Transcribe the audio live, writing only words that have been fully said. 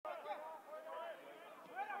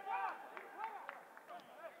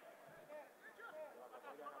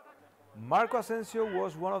Marco Asensio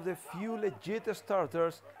was one of the few legit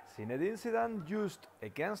starters Zinedine Zidane used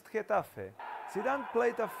against Getafe. Zidane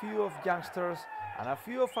played a few of youngsters and a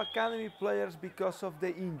few of academy players because of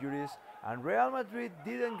the injuries, and Real Madrid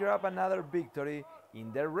didn't grab another victory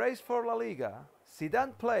in the race for La Liga.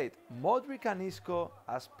 Zidane played Modric and Isco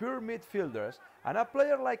as pure midfielders, and a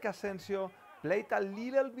player like Asensio played a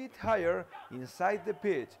little bit higher inside the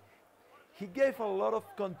pitch. He gave a lot of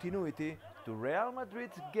continuity to Real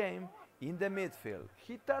Madrid's game in the midfield.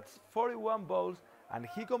 He touched 41 balls and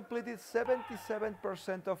he completed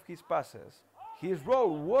 77% of his passes. His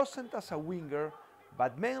role wasn't as a winger,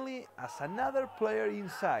 but mainly as another player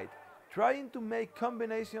inside, trying to make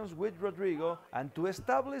combinations with Rodrigo and to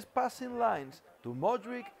establish passing lines to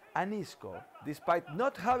Modric and Isco. Despite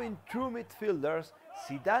not having true midfielders,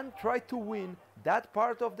 Zidane tried to win that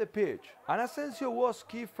part of the pitch, and Asensio was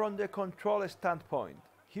key from the control standpoint.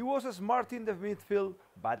 He was smart in the midfield,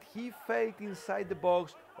 but he failed inside the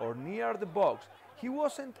box or near the box. He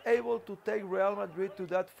wasn't able to take Real Madrid to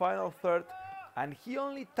that final third, and he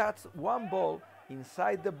only touched one ball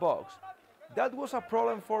inside the box. That was a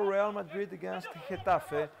problem for Real Madrid against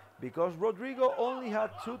Getafe, because Rodrigo only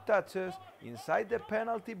had 2 touches inside the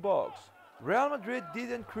penalty box. Real Madrid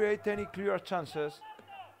didn't create any clear chances,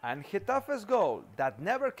 and Getafe's goal, that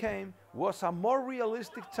never came, was a more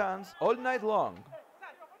realistic chance all night long.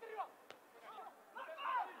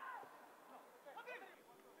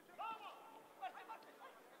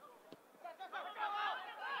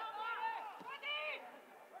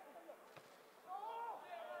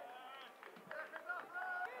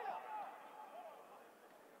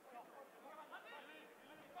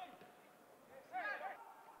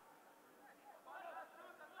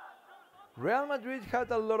 Real Madrid had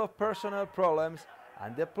a lot of personnel problems,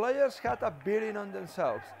 and the players had a beating on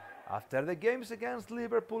themselves. After the games against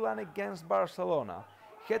Liverpool and against Barcelona,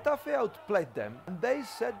 Getafe outplayed them, and they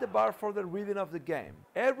set the bar for the rhythm of the game.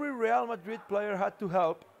 Every Real Madrid player had to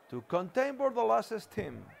help to contain Bordalas's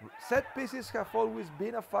team. Set pieces have always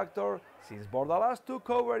been a factor since Bordalas took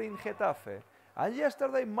over in Getafe, and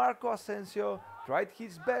yesterday Marco Asensio tried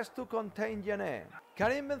his best to contain Getafe.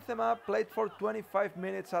 Karim Benzema played for 25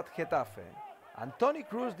 minutes at Getafe, and Toni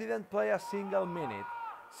Kroos didn't play a single minute.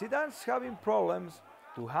 Zidane's having problems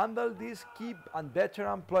to handle these key and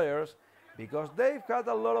veteran players because they've got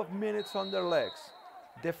a lot of minutes on their legs.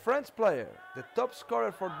 The French player, the top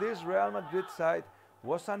scorer for this Real Madrid side,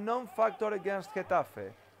 was a non-factor against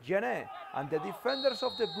Getafe. Getafe and the defenders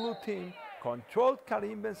of the blue team controlled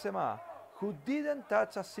Karim Benzema, who didn't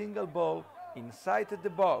touch a single ball inside the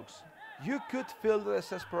box. You could feel the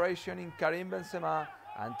desperation in Karim Benzema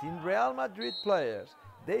and in Real Madrid players.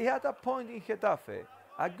 They had a point in Getafe,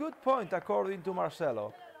 a good point according to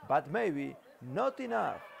Marcelo, but maybe not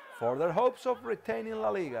enough for their hopes of retaining La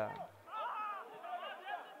Liga.